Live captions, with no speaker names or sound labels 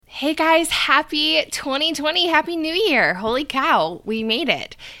Hey guys, happy 2020, happy new year. Holy cow, we made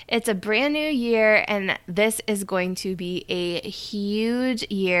it. It's a brand new year and this is going to be a huge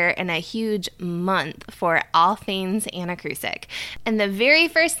year and a huge month for all things Anna Krusic. And the very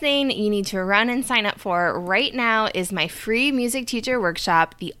first thing you need to run and sign up for right now is my free music teacher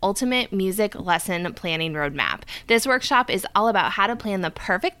workshop, The Ultimate Music Lesson Planning Roadmap. This workshop is all about how to plan the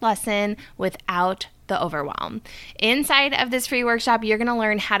perfect lesson without the overwhelm. Inside of this free workshop, you're going to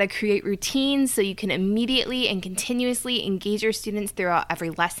learn how to create routines so you can immediately and continuously engage your students throughout every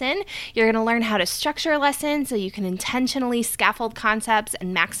lesson. You're going to learn how to structure a lesson so you can intentionally scaffold concepts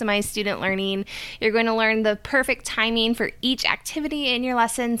and maximize student learning. You're going to learn the perfect timing for each activity in your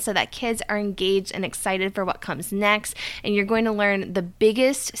lesson so that kids are engaged and excited for what comes next. And you're going to learn the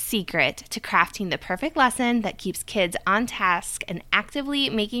biggest secret to crafting the perfect lesson that keeps kids on task and actively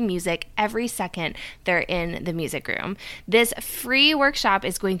making music every second they're in the music room. This free workshop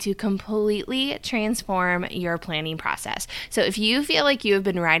is going to completely transform your planning process. So if you feel like you have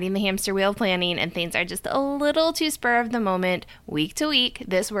been riding the hamster wheel of planning and things are just a little too spur of the moment, week to week,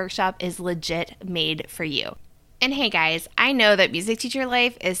 this workshop is legit made for you. And hey guys, I know that music teacher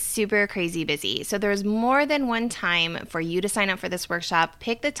life is super crazy busy, so there's more than one time for you to sign up for this workshop.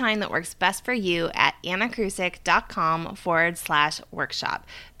 Pick the time that works best for you at annakrusic.com/workshop.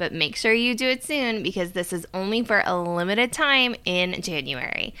 But make sure you do it soon because this is only for a limited time in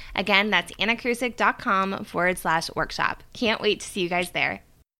January. Again, that's annakrusic.com/workshop. Can't wait to see you guys there.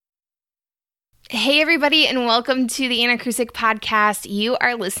 Hey everybody, and welcome to the Anna Krusic podcast. You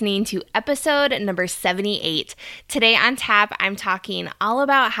are listening to episode number 78. Today on tap, I'm talking all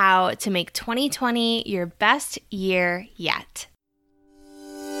about how to make 2020 your best year yet.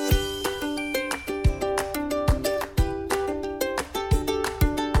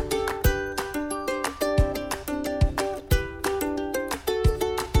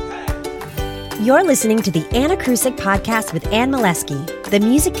 You're listening to the Anna Krusic podcast with Ann Mileski, the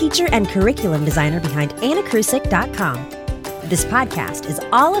music teacher and curriculum designer behind annakrusic.com. This podcast is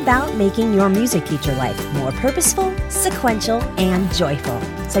all about making your music teacher life more purposeful, sequential, and joyful,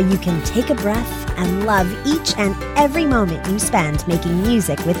 so you can take a breath and love each and every moment you spend making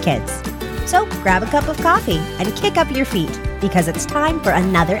music with kids. So grab a cup of coffee and kick up your feet, because it's time for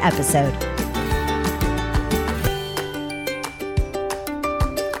another episode.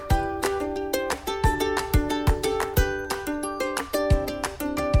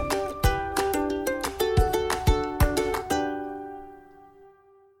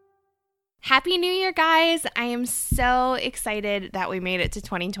 Happy New Year, guys. I am so excited that we made it to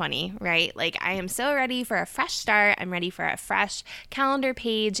 2020, right? Like, I am so ready for a fresh start. I'm ready for a fresh calendar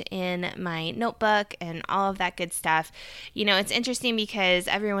page in my notebook and all of that good stuff. You know, it's interesting because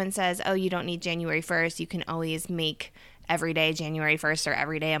everyone says, oh, you don't need January 1st. You can always make every day January 1st or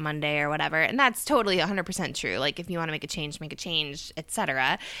every day a Monday or whatever. And that's totally 100% true. Like, if you want to make a change,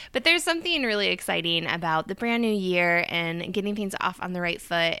 etc. But there's something really exciting about the brand new year and getting things off on the right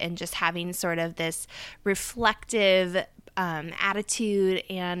foot and just having sort of this reflective attitude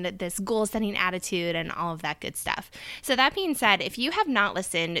and this goal-setting attitude and all of that good stuff. So that being said, if you have not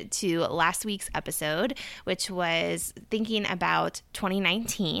listened to last week's episode, which was thinking about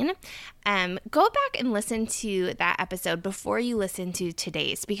 2019, go back and listen to that episode before you listen to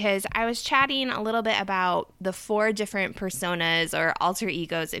today's, because I was chatting a little bit about the 4 different personas or alter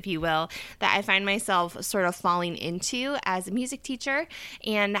egos, if you will, that I find myself sort of falling into as a music teacher,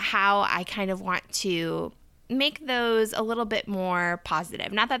 and how I kind of want to make those a little bit more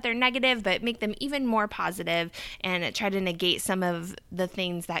positive. Not that they're negative, but make them even more positive and try to negate some of the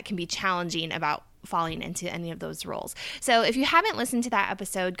things that can be challenging about falling into any of those roles. So if you haven't listened to that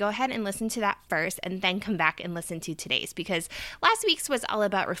episode, go ahead and listen to that first and then come back and listen to today's, because last week's was all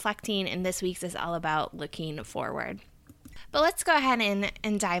about reflecting and this week's is all about looking forward. But let's go ahead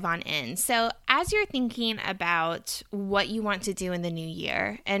and dive on in. So as you're thinking about what you want to do in the new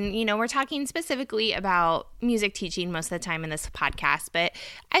year, and, you know, we're talking specifically about music teaching most of the time in this podcast, but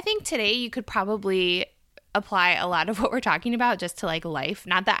I think today you could probably apply a lot of what we're talking about just to like life.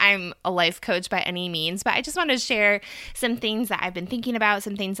 Not that I'm a life coach by any means, but I just want to share some things that I've been thinking about,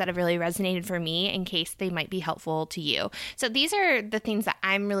 some things that have really resonated for me in case they might be helpful to you. So these are the things that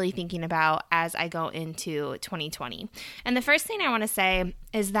I'm really thinking about as I go into 2020. And the first thing I want to say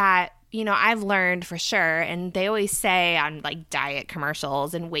is that, you know, I've learned for sure, and they always say on like diet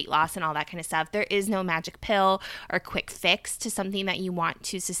commercials and weight loss and all that kind of stuff, there is no magic pill or quick fix to something that you want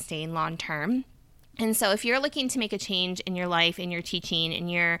to sustain long term. And so if you're looking to make a change in your life, in your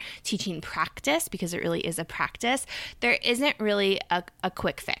teaching practice, because it really is a practice, there isn't really a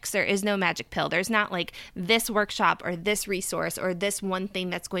quick fix. There is no magic pill. There's not like this workshop or this resource or this one thing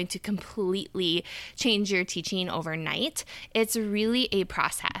that's going to completely change your teaching overnight. It's really a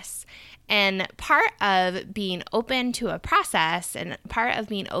process. And part of being open to a process and part of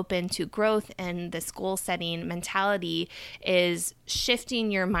being open to growth and this goal-setting mentality is shifting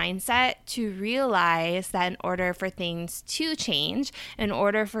your mindset to realize that in order for things to change, in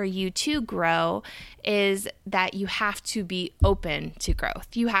order for you to grow, is that you have to be open to growth.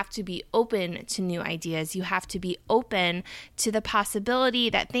 You have to be open to new ideas. You have to be open to the possibility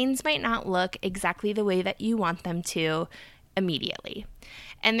that things might not look exactly the way that you want them to immediately.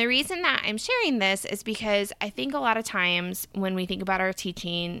 And the reason that I'm sharing this is because I think a lot of times when we think about our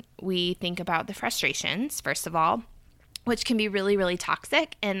teaching, we think about the frustrations, first of all, which can be really, really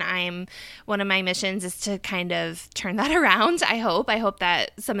toxic. And one of my missions is to kind of turn that around. I hope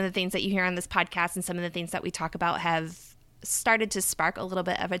that some of the things that you hear on this podcast and some of the things that we talk about have started to spark a little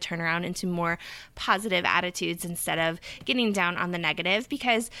bit of a turnaround into more positive attitudes instead of getting down on the negative,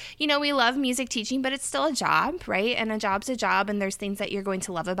 because, we love music teaching, but it's still a job, right? And a job's a job, and there's things that you're going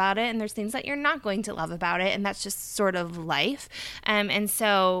to love about it, and there's things that you're not going to love about it, and that's just sort of life. And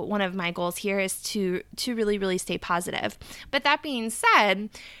so one of my goals here is to really, really stay positive. But that being said,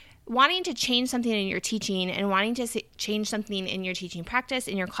 wanting to change something in your teaching and wanting to change something in your teaching practice,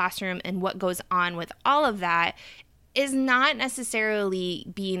 in your classroom, and what goes on with all of that is not necessarily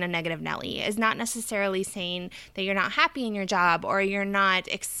being a negative Nelly, is not necessarily saying that you're not happy in your job or you're not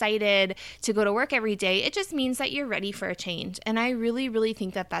excited to go to work every day. It just means that you're ready for a change. And I really, really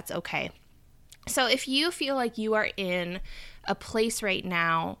think that that's okay. So if you feel like you are in a place right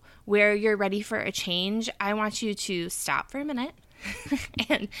now where you're ready for a change, I want you to stop for a minute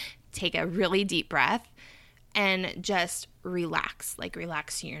and take a really deep breath and just relax. Like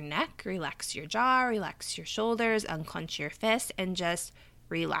relax your neck, relax your jaw, relax your shoulders, unclench your fists, and just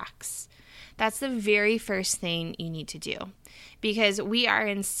relax. That's the very first thing you need to do, because we are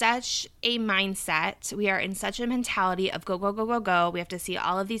in such a mindset, we are in such a mentality of go, go, go, go, go. We have to see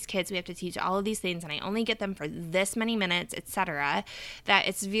all of these kids, we have to teach all of these things, and I only get them for this many minutes, etc., that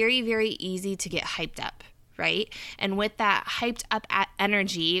it's very, very easy to get hyped up. Right? And with that hyped up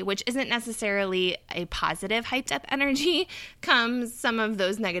energy, which isn't necessarily a positive hyped up energy, comes some of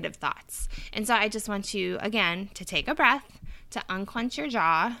those negative thoughts. And so I just want you, again, to take a breath, to unclench your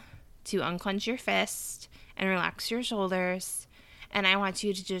jaw, to unclench your fist, and relax your shoulders. And I want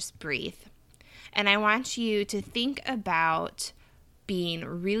you to just breathe. And I want you to think about being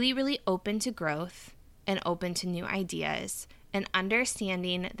really, really open to growth and open to new ideas, and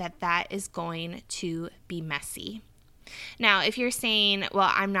understanding that that is going to be messy. Now, if you're saying,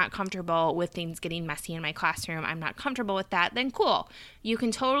 well, I'm not comfortable with things getting messy in my classroom, I'm not comfortable with that, then cool. You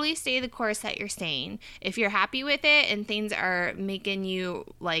can totally stay the course that you're staying. If you're happy with it and things are making you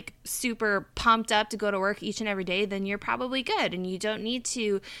like super pumped up to go to work each and every day, then you're probably good, and you don't need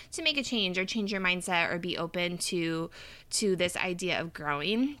to make a change or change your mindset or be open to this idea of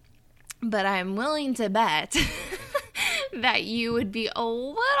growing. But I'm willing to bet that you would be a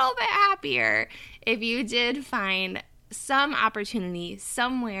little bit happier if you did find some opportunity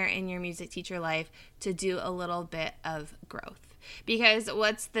somewhere in your music teacher life to do a little bit of growth. Because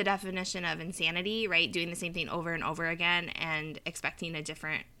what's the definition of insanity, right? Doing the same thing over and over again and expecting a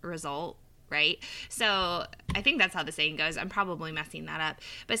different result, right? So I think that's how the saying goes. I'm probably messing that up.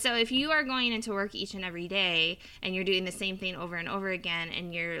 But so if you are going into work each and every day and you're doing the same thing over and over again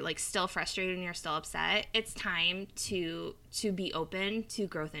and you're like still frustrated and you're still upset, it's time to be open to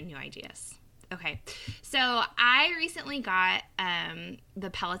growth and new ideas. Okay, so I recently got the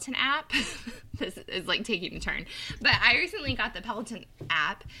Peloton app. This is like taking a turn. But I recently got the Peloton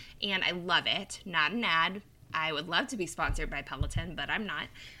app and I love it. Not an ad. I would love to be sponsored by Peloton, but I'm not.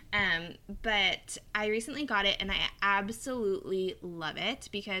 But I recently got it and I absolutely love it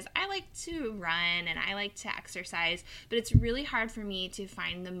because I like to run and I like to exercise, but it's really hard for me to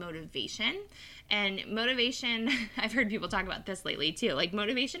find the motivation. And motivation, I've heard people talk about this lately too. Like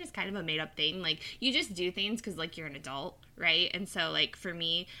motivation is kind of a made up thing. Like you just do things because like you're an adult, right? And so like for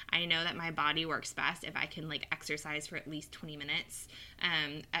me, I know that my body works best if I can like exercise for at least 20 minutes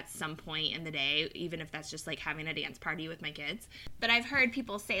at some point in the day, even if that's just like having a dance party with my kids. But I've heard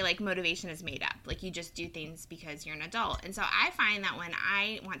people say like motivation is made up. Like you just do things because you're an adult. And so I find that when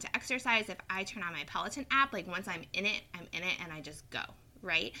I want to exercise, if I turn on my Peloton app, like once I'm in it and I just go.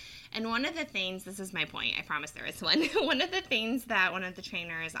 Right? And one of the things, this is my point, I promise there is one. One of the things that one of the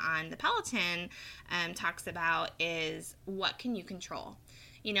trainers on the Peloton talks about is what can you control?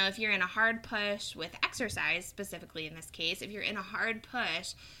 You know, if you're in a hard push with exercise, specifically in this case, if you're in a hard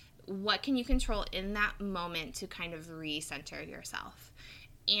push, what can you control in that moment to kind of recenter yourself?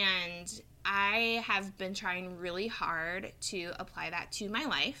 And I have been trying really hard to apply that to my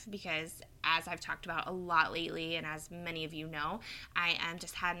life because, as I've talked about a lot lately, and as many of you know, I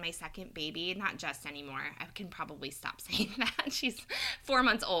just had my second baby. Not just anymore. I can probably stop saying that. She's 4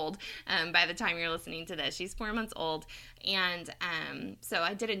 months old by the time you're listening to this. She's 4 months old. And so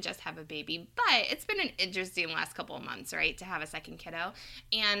I didn't just have a baby, but it's been an interesting last couple of months, right, to have a second kiddo.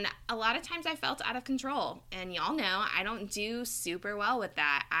 And a lot of times I felt out of control. And y'all know I don't do super well with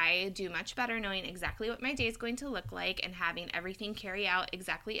that. I do much better knowing exactly what my day is going to look like and having everything carry out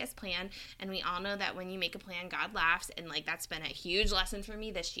exactly as planned. And we all know that when you make a plan, God laughs. And like that's been a huge lesson for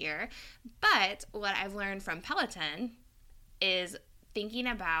me this year. But what I've learned from Peloton is thinking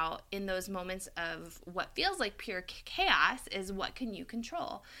about in those moments of what feels like pure chaos is what can you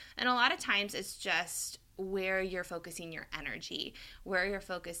control? And a lot of times it's just where you're focusing your energy, where you're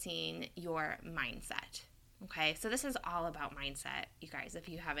focusing your mindset. Okay, so this is all about mindset, you guys, if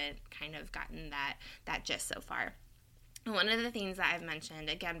you haven't kind of gotten that gist so far. And one of the things that I've mentioned,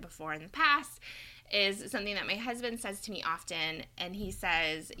 again, before in the past is something that my husband says to me often, and he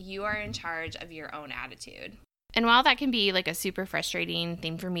says, you are in charge of your own attitude. And while that can be like a super frustrating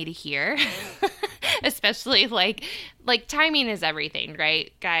thing for me to hear, especially like timing is everything,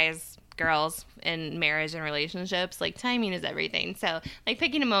 right? Guys, girls, in marriage and relationships, like timing is everything. So like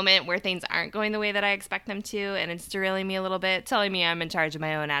picking a moment where things aren't going the way that I expect them to, and it's derailing me a little bit, telling me I'm in charge of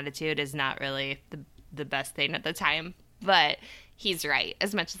my own attitude is not really the best thing at the time. But he's right.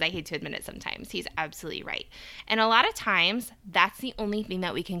 As much as I hate to admit it sometimes, he's absolutely right. And a lot of times, that's the only thing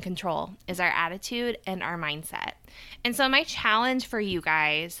that we can control is our attitude and our mindset. And so my challenge for you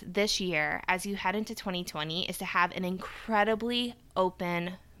guys this year as you head into 2020 is to have an incredibly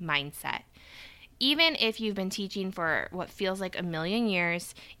open mindset. Even if you've been teaching for what feels like a million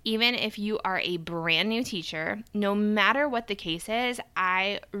years, even if you are a brand new teacher, no matter what the case is,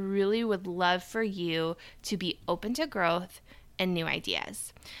 I really would love for you to be open to growth and new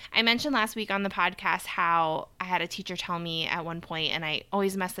ideas. I mentioned last week on the podcast how I had a teacher tell me at one point, and I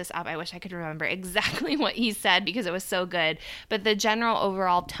always mess this up. I wish I could remember exactly what he said because it was so good. But the general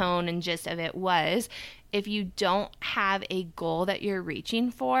overall tone and gist of it was, if you don't have a goal that you're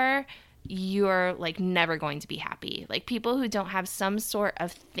reaching for, you're like never going to be happy. Like people who don't have some sort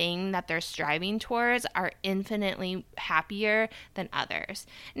of thing that they're striving towards are infinitely happier than others.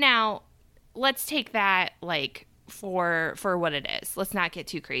 Now, let's take that like for what it is. Let's not get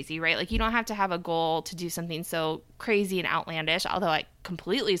too crazy, right? Like you don't have to have a goal to do something so crazy and outlandish, although I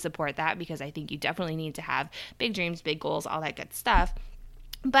completely support that because I think you definitely need to have big dreams, big goals, all that good stuff.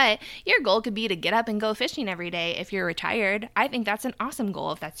 But your goal could be to get up and go fishing every day if you're retired. I think that's an awesome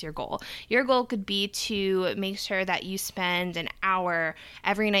goal if that's your goal. Your goal could be to make sure that you spend an hour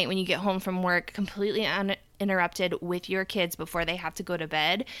every night when you get home from work completely uninterrupted with your kids before they have to go to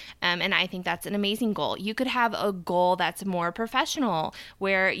bed. And I think that's an amazing goal. You could have a goal that's more professional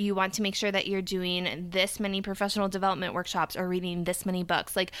where you want to make sure that you're doing this many professional development workshops or reading this many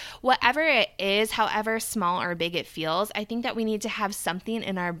books. Like whatever it is, however small or big it feels, I think that we need to have something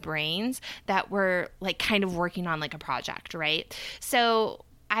in our brains that we're like kind of working on like a project, right? So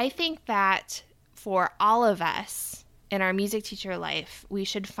I think that for all of us in our music teacher life, we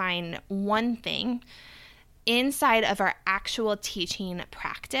should find one thing inside of our actual teaching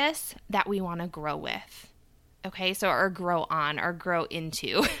practice that we want to grow with. Okay, so or grow on or grow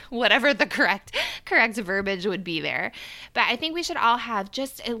into, whatever the correct verbiage would be there. But I think we should all have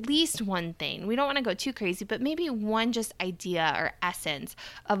just at least one thing. We don't want to go too crazy, but maybe one just idea or essence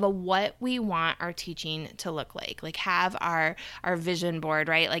of what we want our teaching to look like. Like have our vision board,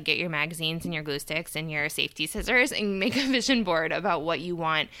 right? Like get your magazines and your glue sticks and your safety scissors and make a vision board about what you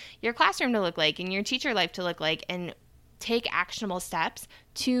want your classroom to look like and your teacher life to look like, and take actionable steps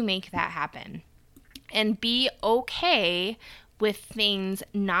to make that happen. And be okay with things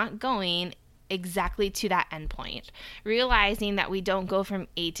not going exactly to that endpoint. Realizing that we don't go from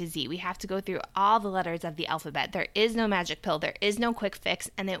A to Z. We have to go through all the letters of the alphabet. There is no magic pill. There is no quick fix,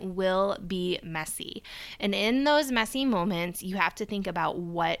 and it will be messy. And in those messy moments, you have to think about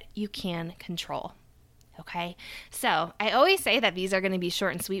what you can control. Okay, so I always say that these are going to be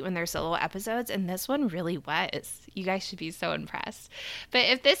short and sweet when they're solo episodes, and this one really was. You guys should be so impressed. But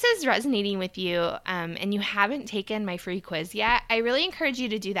if this is resonating with you and you haven't taken my free quiz yet, I really encourage you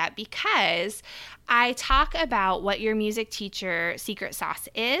to do that because I talk about what your music teacher secret sauce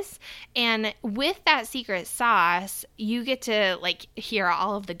is. And with that secret sauce, you get to hear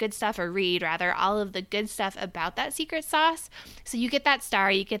all of the good stuff, or read rather all of the good stuff about that secret sauce. So you get that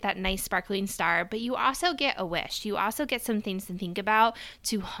star, you get that nice sparkling star, but you also get a wish. You also get some things to think about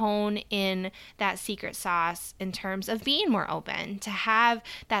to hone in that secret sauce in terms of being more open, to have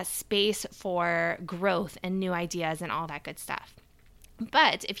that space for growth and new ideas and all that good stuff.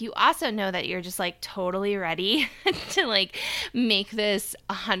 But if you also know that you're just totally ready to make this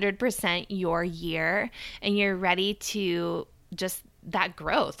 100% your year, and you're ready to just that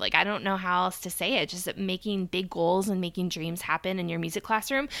growth, I don't know how else to say it, just making big goals and making dreams happen in your music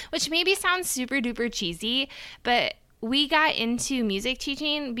classroom, which maybe sounds super duper cheesy, but we got into music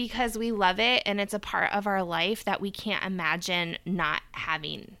teaching because we love it and it's a part of our life that we can't imagine not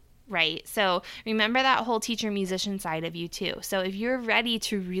having. Right? So remember that whole teacher musician side of you too. So if you're ready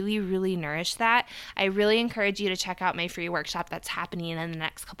to really, really nourish that, I really encourage you to check out my free workshop that's happening in the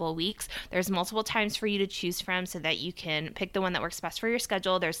next couple of weeks. There's multiple times for you to choose from so that you can pick the one that works best for your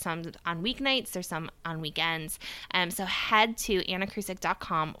schedule. There's some on weeknights, there's some on weekends. So head to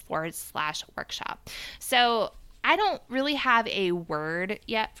annacrusick.com/workshop. So I don't really have a word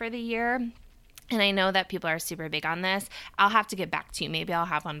yet for the year. And I know that people are super big on this. I'll have to get back to you. Maybe I'll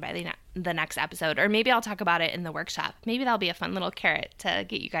have one by the next episode, or maybe I'll talk about it in the workshop. Maybe that'll be a fun little carrot to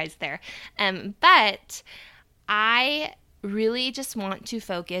get you guys there. But I really just want to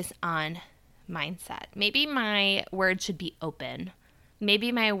focus on mindset. Maybe my word should be open.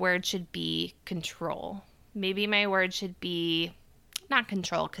 Maybe my word should be control. Maybe my word should be not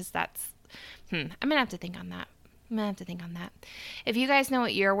control, because that's, I'm going to have to think on that. If you guys know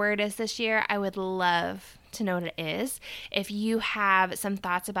what your word is this year, I would love to know what it is. If you have some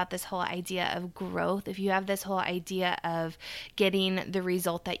thoughts about this whole idea of growth, if you have this whole idea of getting the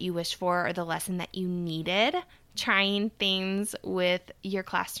result that you wish for or the lesson that you needed, trying things with your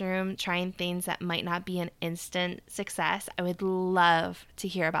classroom, trying things that might not be an instant success, I would love to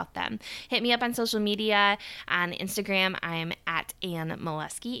hear about them. Hit me up on social media. On Instagram, I'm at Ann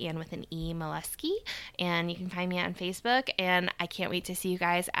Molesky, Ann with an E, Molesky, and you can find me on Facebook, and I can't wait to see you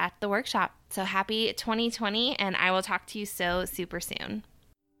guys at the workshop. So happy 2020, and I will talk to you so super soon.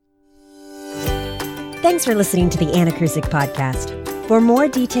 Thanks for listening to the Anna Krusick Podcast. For more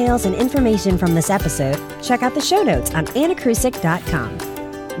details and information from this episode, check out the show notes on annacrusick.com.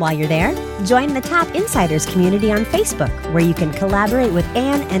 While you're there, join the Top Insiders community on Facebook, where you can collaborate with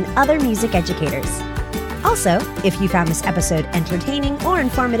Ann and other music educators. Also, if you found this episode entertaining or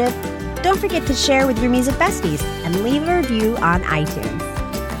informative, don't forget to share with your music besties and leave a review on iTunes.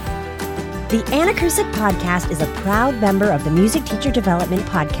 The Anna Krusick Podcast is a proud member of the Music Teacher Development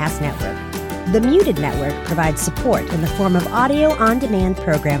Podcast Network. The Muted Network provides support in the form of audio-on-demand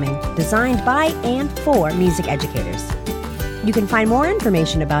programming designed by and for music educators. You can find more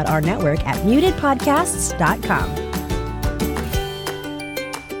information about our network at mutedpodcasts.com.